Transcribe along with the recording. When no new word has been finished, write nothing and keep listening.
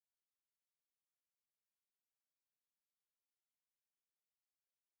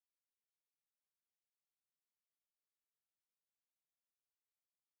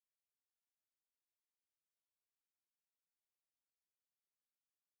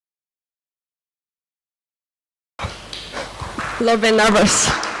A little bit nervous.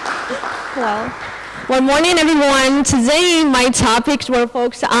 Well, good morning, everyone. Today, my topics will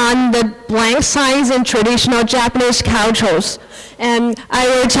focus on the blank signs in traditional Japanese cultures. And I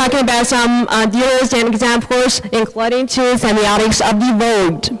will talking about some dealers and examples, including two semiotics of the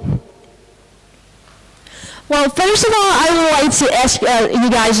void. Well, first of all, I would like to ask you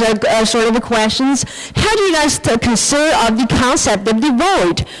guys sort of the questions. How do you guys consider of the concept of the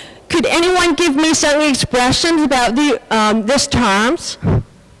void? Could anyone give me some expressions about these terms?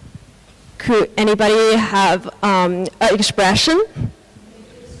 Could anybody have an expression?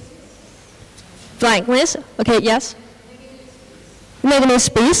 Blankness. Okay, yes. Negative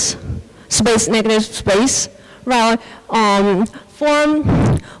space. Space, negative space. Well, well,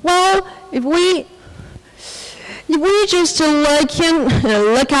 if we just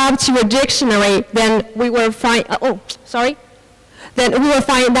look up to a dictionary, then we will find. Then we will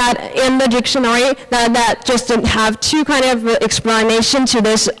find that in the dictionary that just have two kind of explanation to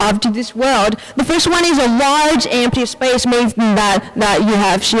this world. The first one is a large empty space, means that you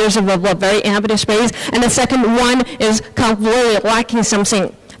have shares of a very empty space, and the second one is completely lacking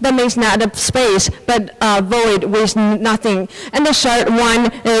something. That means not a space, but void with nothing. And the third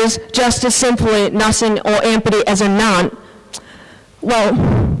one is just simply nothing or empty as a noun.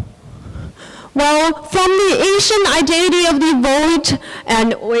 Well, from the ancient identity of the void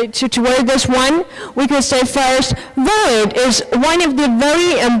and toward this one, we could say first, void is one of the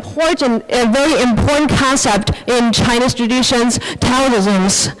very important concept in Chinese traditions, Taoism.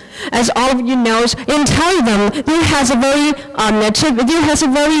 As all of you know, in Taoism, there has a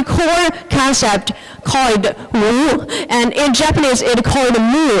very core concept called Wu, and in Japanese it's called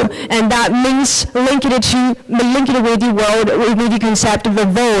Mu, and that means linked with the world, with the concept of the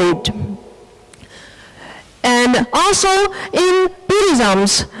void. And also in Buddhism,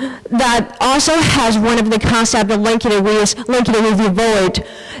 that also has one of the concepts linked with the void.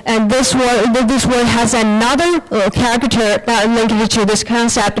 And this word has another character that linked to this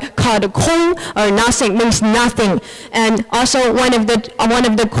concept called Kong, or nothing, means nothing. And also one of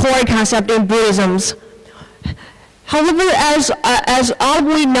the core concepts in Buddhism. However, as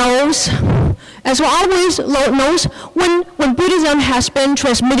always knows, when Buddhism has been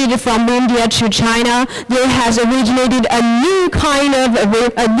transmitted from India to China, there has originated a new kind of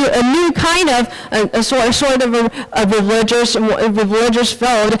religious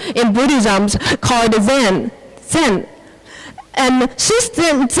field in Buddhism called Zen. And since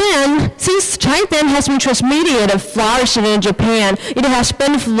Chinese Zen has been transmitted and flourishing in Japan, it has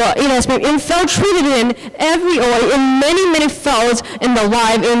been infiltrated in many fields in the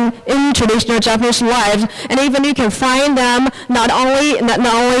life in traditional Japanese lives, and even you can find them not only when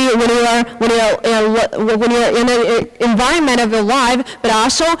you're in an environment of your life, but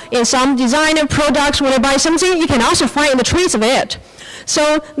also in some designer products. When you buy something, you can also find the trace of it.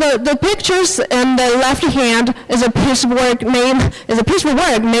 So the pictures in the left hand is a piece of work named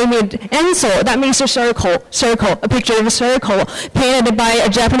Enso. That means a circle, a picture of a circle painted by a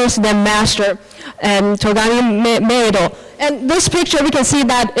Japanese Zen master, Togami Meido. And this picture, we can see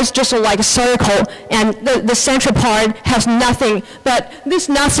that it's just like a circle, and the central part has nothing. But this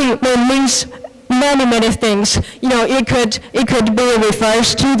nothing means many things. It could be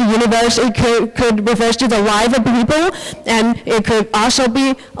refers to the universe. It could refers to the life of people, and it could also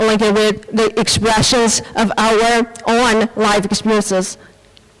be linked with the expressions of our own life experiences.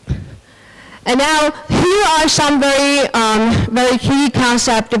 And now, here are some very key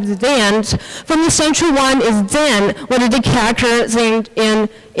concepts of the Zen. From the central one is Zen, what are the characters in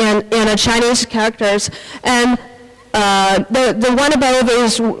a Chinese characters, and the one above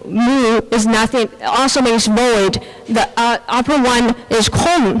is Mu, is nothing, also means void. The upper one is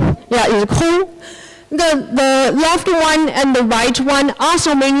Kong, is Kong. The left one and the right one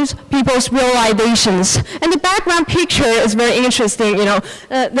also means people's realizations. And the background picture is very interesting,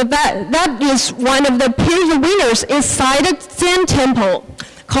 that is one of the pillars of winners inside a Zen temple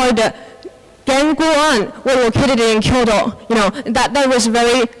called Genguan, located in Kyoto. That was a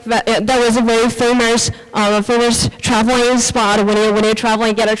very famous traveling spot when you're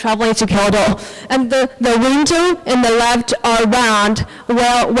traveling to Kyoto. And the window in the left are round,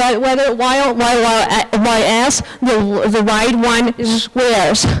 while the right one is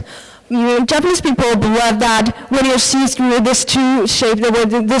squares. Japanese people believe that when you see through these two shaped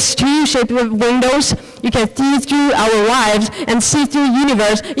windows, you can see through our lives and see through the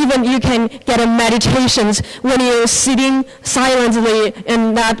universe. Even you can get a meditations when you're sitting silently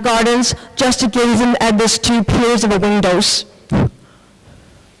in that gardens, just gazing at these two pairs of windows.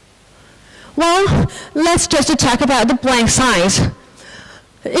 Well, let's just talk about the blank signs.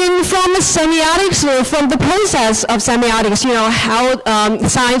 From semiotics, or from the process of semiotics, how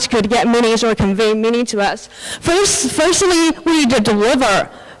signs could get meanings or convey meaning to us. Firstly, we need to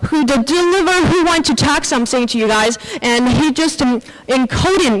deliver. Who want to talk something to you guys, and he just need to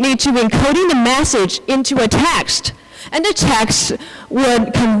encoding the message into a text, and the text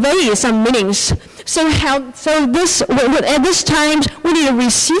would convey some meanings. So at this time we need a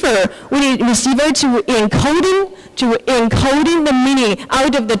receiver. We need a receiver to encoding the meaning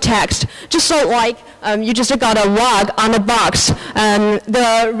out of the text. Just so like you just got a log on a box.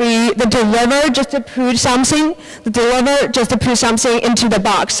 The deliver just to put something. The deliver just to put something into the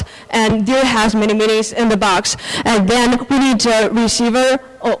box, and there has many meanings in the box. And then we need a receiver.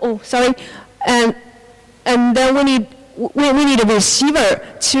 And then we need a receiver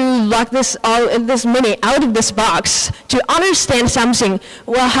to lock this meaning out of this box to understand something.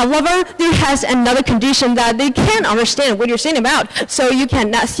 Well, however, there has another condition that they can't understand what you're saying about. So you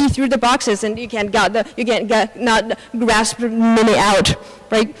cannot see through the boxes, and you can't not grasp the meaning out,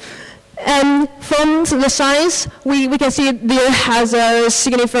 right? And from the signs, we can see there has a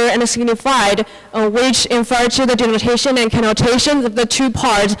signifier and a signified, which refer to the denotation and connotation of the two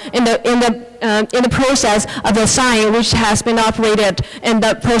parts in the process of the sign, which has been operated in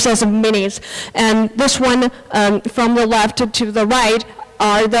the process of meanings. And this one, from the left to the right,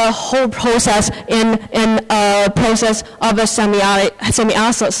 are the whole process in a process of a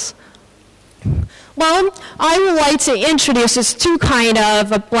semiosis. Well, I would like to introduce these two kind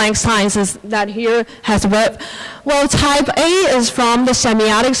of blank signs that here has worked. Well, type A is from the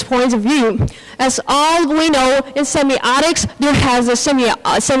semiotics point of view. As all we know, in semiotics, there has a signifier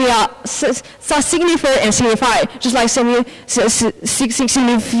and signified, just like signifier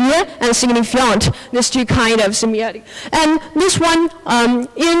and signifiant, these two kind of semiotic. And this one,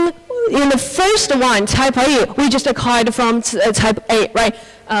 in the first one, type A, we just acquired from type A, right,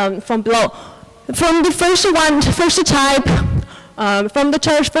 from below. From the first type,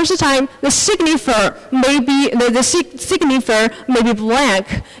 the signifier may be the signifier may be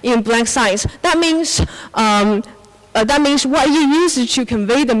blank in blank signs. That means what you use to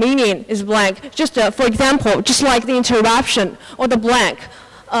convey the meaning is blank. Just for example, just like the interruption or the blank.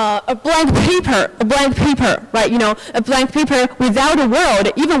 A blank paper, right? A blank paper without a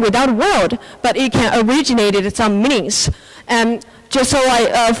word, even without a word, but it can originate some meanings. And just so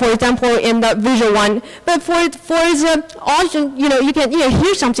like, for example, in the visual one. But for the audio, you can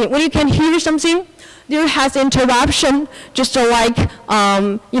hear something. When you can hear something, there has interruption. Just so like,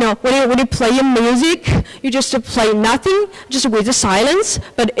 when you play music, you just play nothing, just with the silence.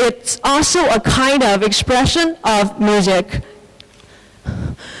 But it's also a kind of expression of music.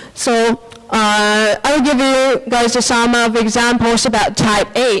 So I will give you guys some of examples about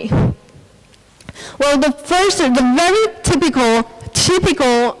type A. Well, the very typical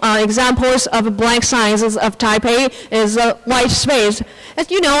examples of blank signs of type A is white space.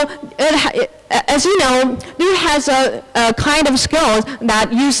 As you know, there has a kind of skill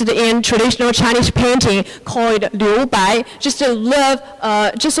that used in traditional Chinese painting called liu bai, just to leave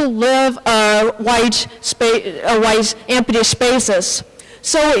white empty spaces.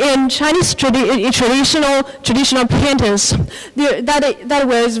 So in Chinese traditional paintings, that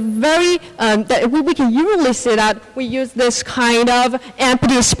was very we can usually say that we use this kind of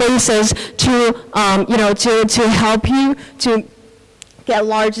empty spaces to help you to get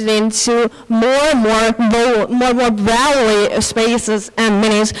large into more and more valley spaces and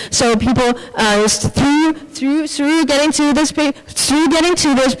meanings. So people through getting to these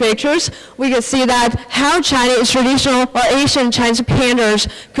pictures, we can see that how Chinese traditional or Asian Chinese painters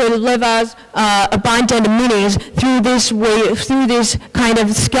could live as abundant meanings through this kind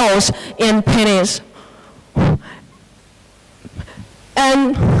of skills in paintings.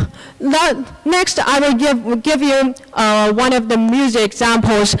 And next, I will give you one of the music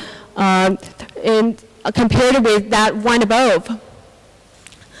examples compared with that one above.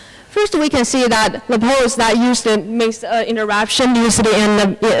 First, we can see that the pose that makes interruption used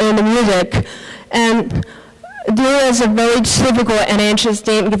in the music, and there is a very typical and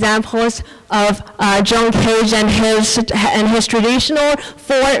interesting examples of John Cage and his traditional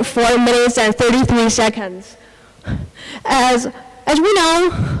 4 minutes and 33 seconds. As we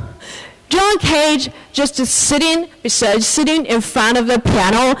know, John Cage just sitting in front of the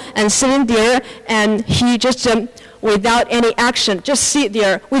piano and sitting there, and he just without any action, just sit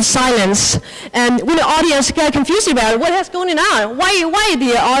there with silence. And when the audience get confused about what is going on, why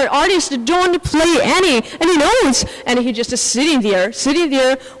the artist don't play any notes, and he just sitting there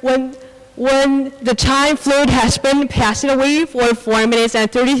when the time flute has been passing away for 4 minutes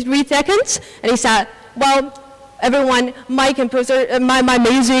and 33 seconds, and he said, well, everyone, my composer, my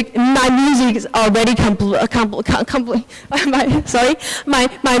music is already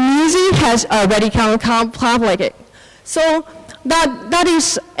my music has already complicated. So that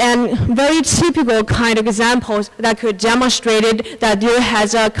is a very typical kind of examples that could demonstrate that there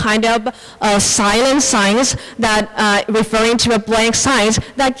has a kind of silent signs that referring to a blank signs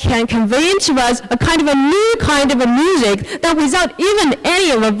that can convey to us a kind of a new kind of a music that without even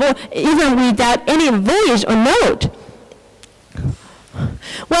without any voice or note.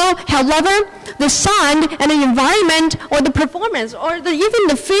 Well, however, the sound and the environment or the performance or even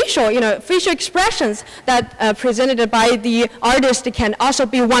the facial expressions that presented by the artist can also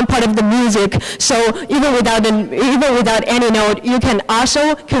be one part of the music. So even without any note, you can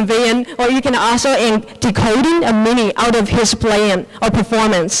also convey or you can also decoding a meaning out of his playing or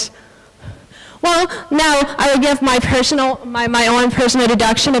performance. Well, now I will give my own personal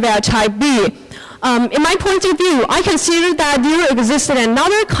deduction about type B. In my point of view, I consider that there existed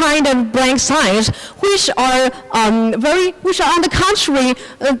another kind of blank signs which are on the contrary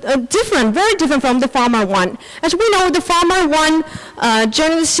very different from the former one. As we know, the former one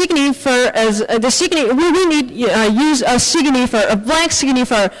during the signifier we need use a blank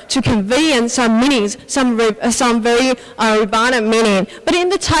signifier to convey in some meanings, some very redundant meaning. But in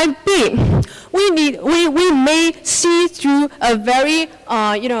the type B, we may see through a very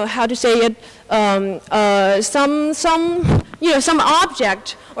how to say it. Some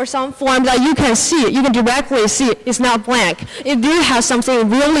object or some form that you can see, you can directly see, is not blank. It do have something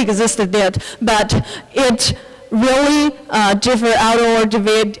really existed there, but it really differ out or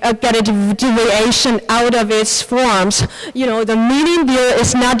get a deviation out of its forms. The meaning there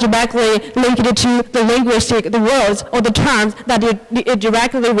is not directly linked to the words or the terms that it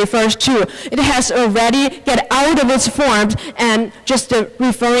directly refers to. It has already get out of its forms and just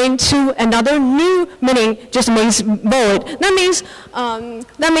referring to another new meaning just means void. That means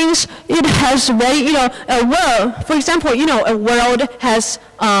it has already, a world. For example, a world has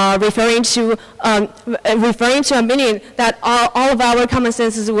referring to a meaning that all of our common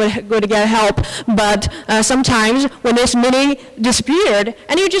senses would get help, but sometimes when this meaning disappeared,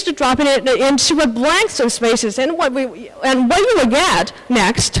 and you're just dropping it into a blank spaces, and what you will get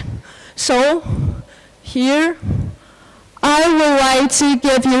next. So here, I would like to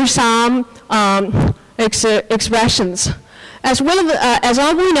give you some expressions. As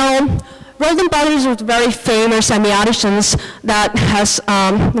all we know, Rosen Brothers was very famous semioticians that has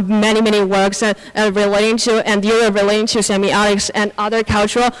many works relating to semiotics and other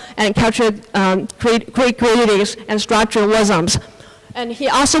cultural creatives and structuralisms. And he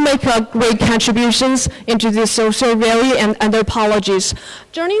also made great contributions into the social theory and anthropologies.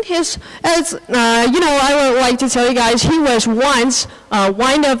 During his, I would like to tell you guys, he was once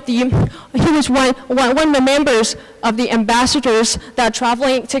one of the members of the ambassadors that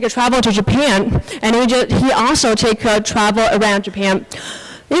take a travel to Japan, and he also take a travel around Japan.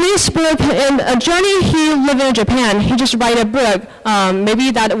 In his book, in a journey he lived in Japan, he just wrote a book,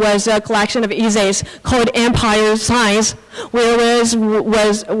 maybe that was a collection of essays called Empire Signs, where it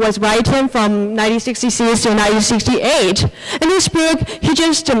was written from 1966 to 1968. In this book, he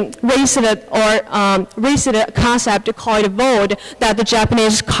just raised a concept called void, that the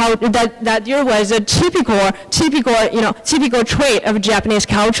Japanese that there was a typical trait of Japanese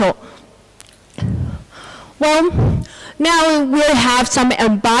culture. Well, now we have some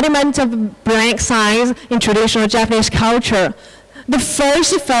embodiment of blank signs in traditional Japanese culture. The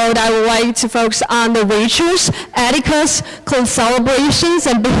first field I would like to focus on the rituals, etiquettes, celebrations,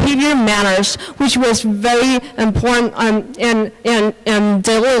 and behavior manners, which was very important in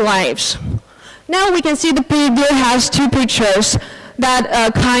daily lives. Now we can see the video has two pictures. That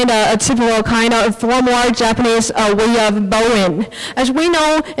a typical kind of formal Japanese way of bowing. As we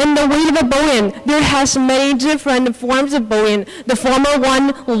know, in the way of bowing, there has many different forms of bowing. The formal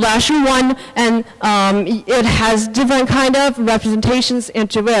one, lashu one, and it has different kind of representations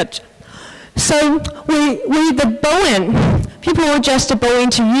into it. So with the bowing, people were just bowing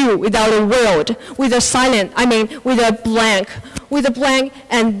to you without a word, with a blank,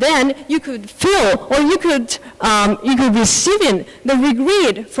 and then you could feel or you could receive the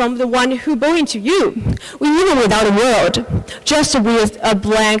regret from the one who bowing to you, even without a word, just with a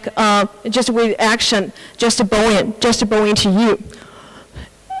blank, just with action, just bowing to you.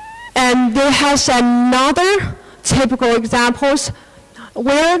 And there has another typical examples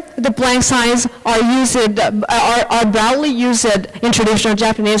where the blank signs are broadly used in traditional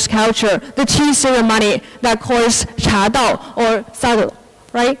Japanese culture. The tea ceremony that calls chadao or sado,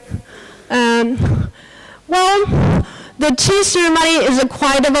 right? Well, The tea ceremony is a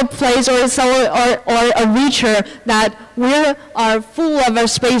quiet of a place or a ritual that we are full of a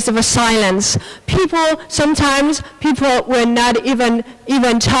space of a silence. Sometimes people will not even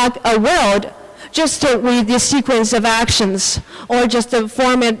talk a word, just with the sequence of actions, or just to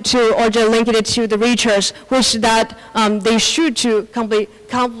form it to, or just link it to the rituals, which that they should to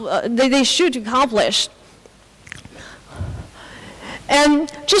accomplish.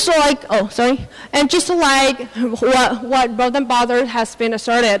 And just like, what Brother Bother has been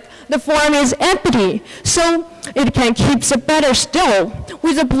asserted, the form is empty, so it can keep it better still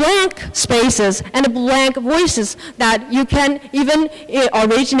with the blank spaces and the blank voices that you can even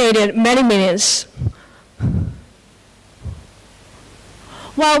originate many meanings.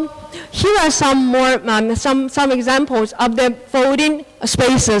 Well, here are some more some examples of the folding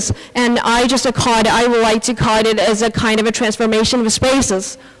spaces, and I would like to call it as a kind of a transformation of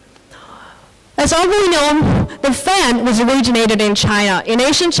spaces. As all we know, the fan was originated in China. In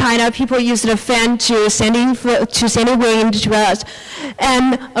ancient China, people used the fan to sending wind to us,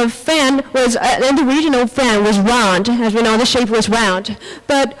 and the original fan was round. As we know, the shape was round.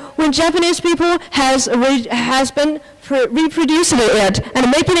 But when Japanese people has been reproducing it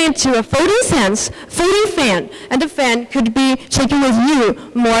and making it into a folding fan, and the fan could be taken with you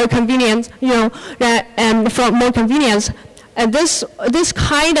more convenient, and for more convenience. And this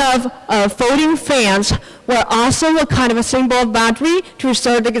kind of folding fans were also a kind of a symbol of boundary to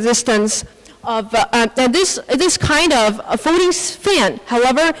assert the existence of. And this kind of folding fan,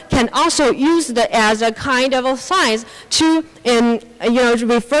 however, can also used as a kind of a sign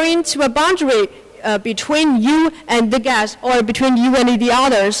referring to a boundary between you and the guest, or between you and the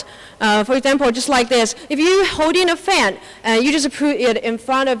others. For example, just like this, if you're holding a fan and you just put it in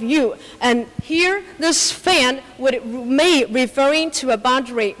front of you, and here this fan may referring to a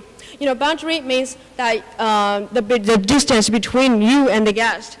boundary. Boundary means that the distance between you and the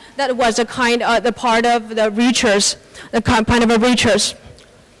guest. That was the part of the rituals, the kind of a rituals.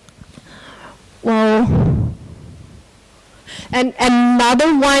 Well. And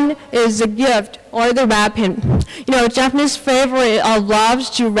another one is the gift or the wrapping. Japanese favorite loves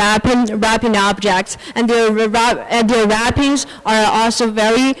to wrapping objects, and their wrappings are also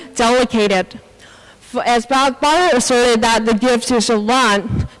very delicate. As Barbara asserted that the gift is a lot,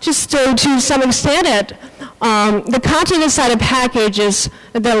 just to some extent, the content inside the package is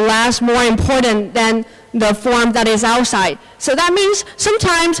the last more important than the form that is outside. So that means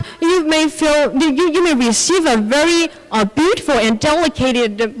sometimes you may receive a very beautiful and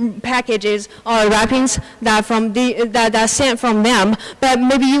delicate packages or wrappings that sent from them, but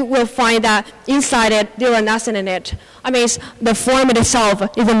maybe you will find that inside it there are nothing in it. I mean, the form itself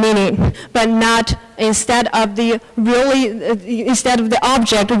is a meaning, but not instead of the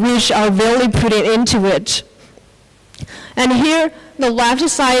object which are really put it into it. And here, the left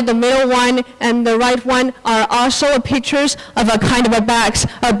side, the middle one, and the right one are also pictures of a kind of boxes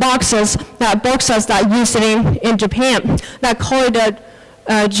that used in Japan. That called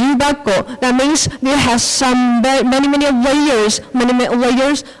jubako. That means there has some many layers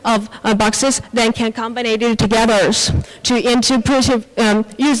of boxes that can combine it together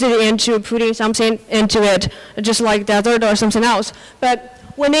use it into putting something into it, just like dessert or something else. But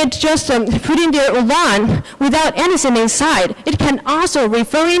when it just putting there alone without anything inside, it can also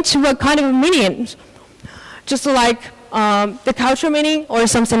referring to a kind of meaning, just like the cultural meaning or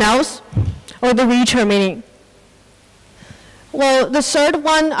something else, or the ritual meaning. Well, the third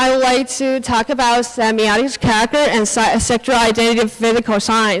one I would like to talk about semiotic character and sexual identity physical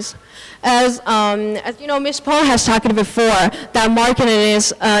signs. As you know, Ms. Paul has talked before, that marketing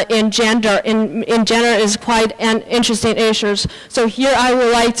is in gender is quite an interesting issue. So here I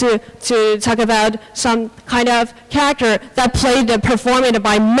would like to talk about some kind of character that performed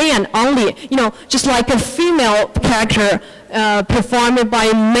by men only. Just like a female character performed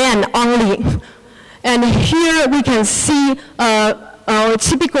by men only. And here we can see a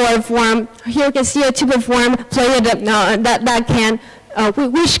typical form. Here you can see a typical form played that can.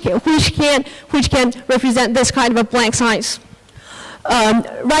 Which can represent this kind of a blank size.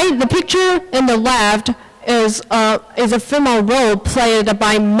 Right, the picture in the left is a female role played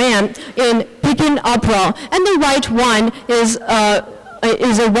by men in Peking opera, and the right one is a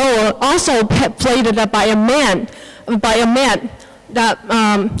role also played by a man,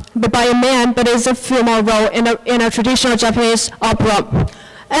 but it's a female role in a traditional Japanese opera,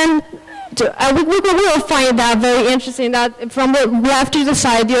 and. We will find that very interesting. That from the left to the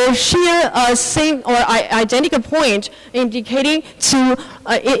side, there share a same or identical point indicating to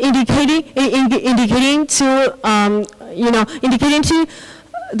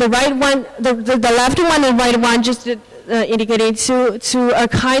the right one, the left one and right one. Just indicating to a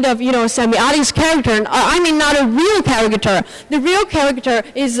kind of, semiotic character. I mean, not a real character. The real character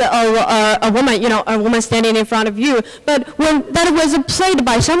is a woman, a woman standing in front of you. But when that was played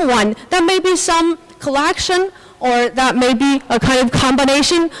by someone, that may be some collection, or that may be a kind of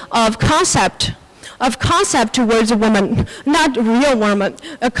combination of concept towards a woman, not a real woman,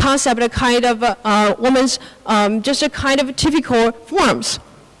 a concept, a kind of woman's, just a kind of typical forms.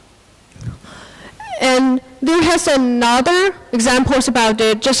 And there has another examples about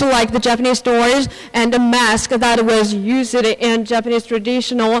it, just like the Japanese doors and the mask that was used in Japanese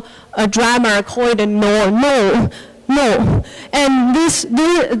traditional drama called no. And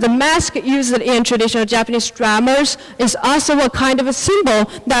the mask used in traditional Japanese dramas is also a kind of a symbol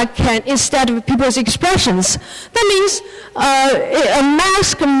that can, instead of people's expressions. That means a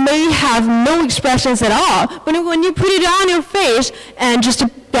mask may have no expressions at all, but when you put it on your face and just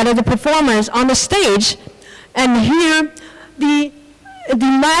to get the performance on the stage, and here the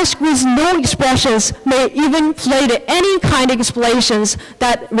mask with no expressions may even play any kind of explanations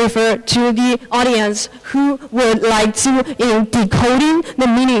that refer to the audience who would like to decoding the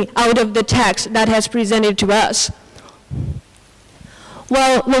meaning out of the text that has presented to us.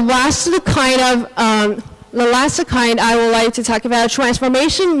 Well, the last kind I would like to talk about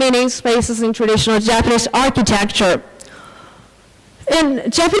transformation meaning spaces in traditional Japanese architecture. In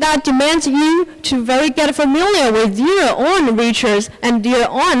Japanese, that demands you to get familiar with your own rituals and your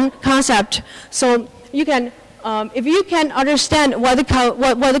own concept. So you can, if you can understand what the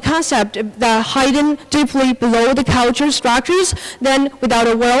concept that hidden deeply below the cultural structures, then without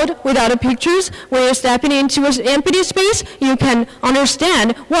a world, without a pictures, when you're stepping into an empty space, you can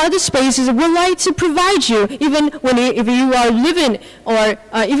understand what the spaces would like to provide you, even if you are living, or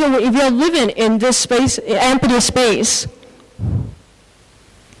even if you are living in this space, empty space.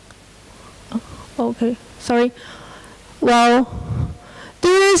 Okay, sorry. Well,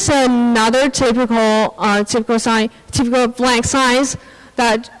 there is another typical blank signs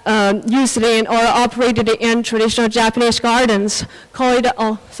that used in or operated in traditional Japanese gardens called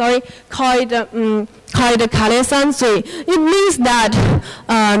kare-sanzui. It means that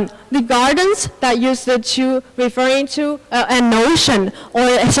the gardens that used to referring to an ocean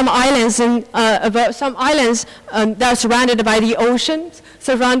or some islands that are surrounded by the oceans.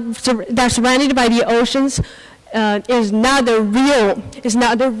 Surrounded by the oceans is not the real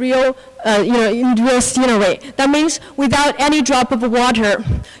real scenery. That means without any drop of water,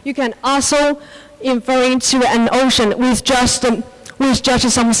 you can also inferring to an ocean with just some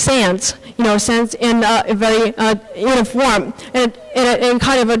sands, sands in a very in a form, in a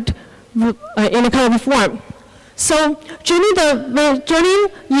kind of a form. So during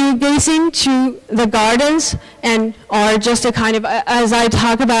you gazing to the gardens or just a kind of, as I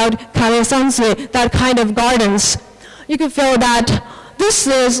talk about kare-sanzui, that kind of gardens, you can feel that this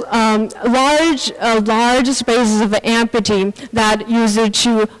is large spaces of empty that used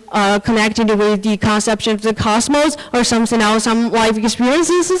to connected with the conception of the cosmos or something else, some life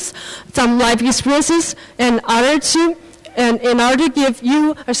experiences, and in order to give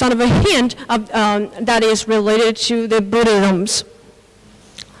you a sort of a hint of, that is related to the Buddhisms.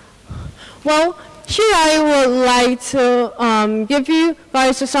 Well, here I would like to give you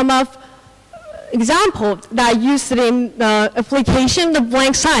guys some of examples that used in the application of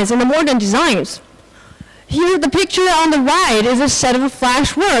blank signs in the modern designs. Here, the picture on the right is a set of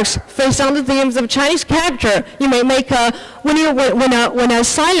flash works based on the themes of Chinese character. You may make when a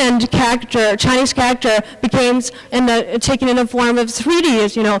silent character, Chinese character, becomes taken in the form of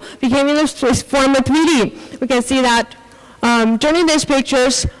 3D, became in the form of 3D. We can see that during these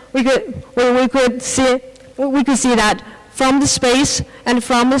pictures, we could see that from the space and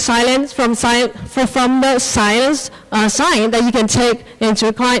from the silence, from the silence sign that you can take into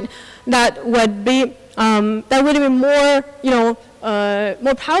account, that would be more,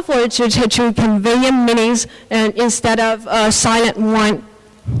 more powerful to convey meanings instead of a silent one.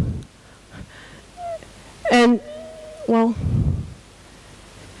 And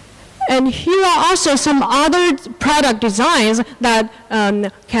here are also some other product designs that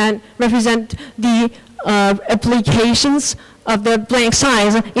can represent the applications of the blank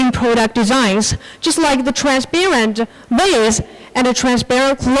signs in product designs, just like the transparent vase and a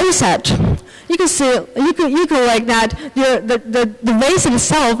transparent closet. You can see, you can like that the vase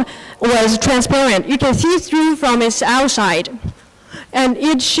itself was transparent. You can see through from its outside, and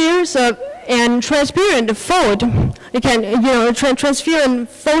it shares a transparent fold. It can transparent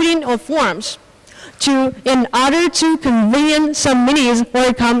folding of forms in order to convey some meanings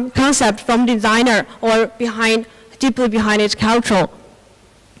or concept from designer or deeply behind its culture.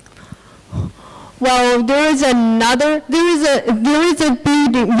 Well, there is a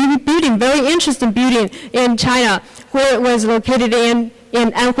building, very interesting building in China, where it was located in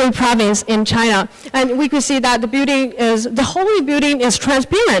Anhui province in China. And we could see that the whole building is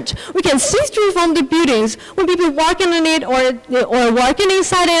transparent. We can see through from the buildings. When people walking in it or walking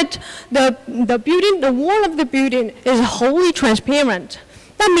inside it, the wall of the building is wholly transparent.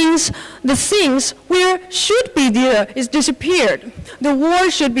 That means the things where should be there is disappeared. The wall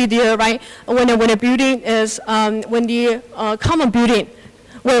should be there, right? When a building is, when the common building,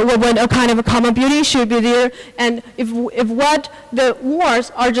 when a kind of a common building should be there, and if what the walls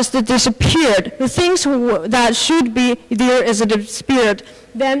are just disappeared, the things that should be there is disappeared,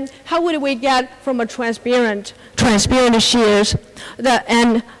 then how would we get from a transparent shears?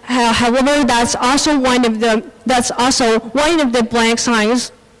 However, that's also one of the blank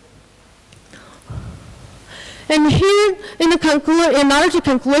signs. And here, in order to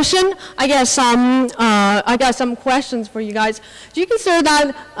conclusion, I got some questions for you guys. Do you consider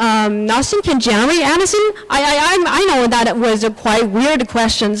that nothing can generate anything? I know that it was quite weird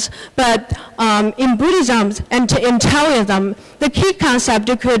questions, but in Buddhism and in Taoism, the key concept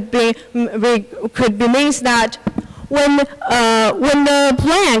could be means that when the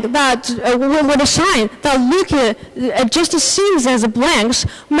blank when the sign that look at just seems as blanks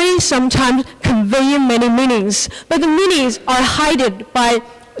may sometimes convey many meanings, but the meanings are hidden by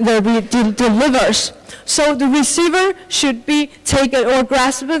the delivers. So the receiver should be taken or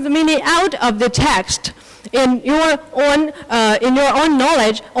grasp the meaning out of the text in your own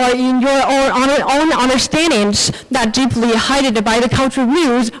knowledge or in your own understandings that deeply hidden by the cultural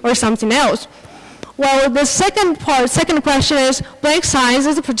rules or something else. Well, the second question is, blank signs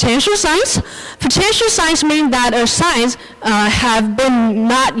is a potential signs. Potential signs mean that a signs have been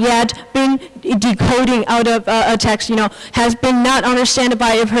not yet been decoding out of a text, has been not understood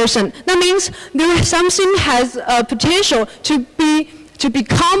by a person. That means something has a potential to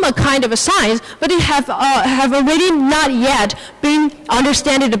become a kind of a sign, but it have already not yet been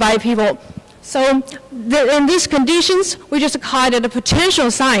understood by people. So in these conditions, we just call it a potential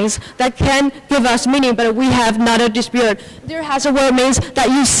signs that can give us meaning, but we have not a dispute. There has a word means that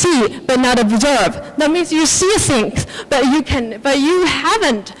you see but not observe. That means you see things, but you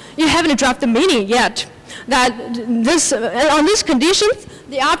haven't dropped the meaning yet. That on these conditions,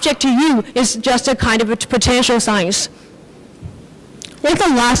 the object to you is just a kind of a potential signs. Like the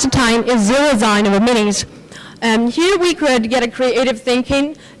last time is zero sign of meanings. And here we could get a creative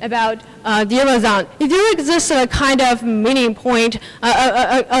thinking about zero sign. If there exists a kind of meaning point,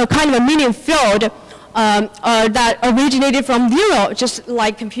 a kind of a meaning field that originated from zero, just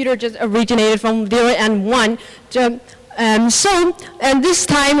like computer just originated from 0 and 1. And this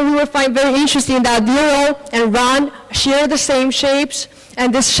time we will find very interesting that 0 and 1 share the same shapes.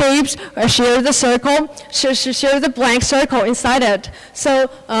 And these shapes share the circle, share the blank circle inside it. So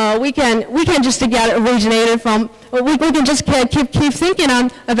we can just get originated from. We can just keep thinking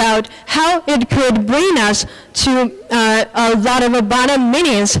about how it could bring us to a lot of abundant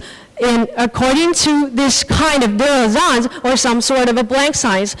meanings according to this kind of zero signs or some sort of a blank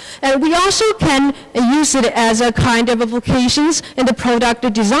signs. And we also can use it as a kind of applications in the product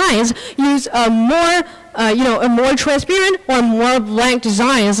designs. Use a more transparent or more blank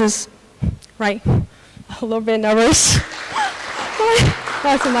designs. Right? A little bit nervous.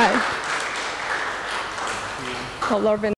 That's nice. A little bit.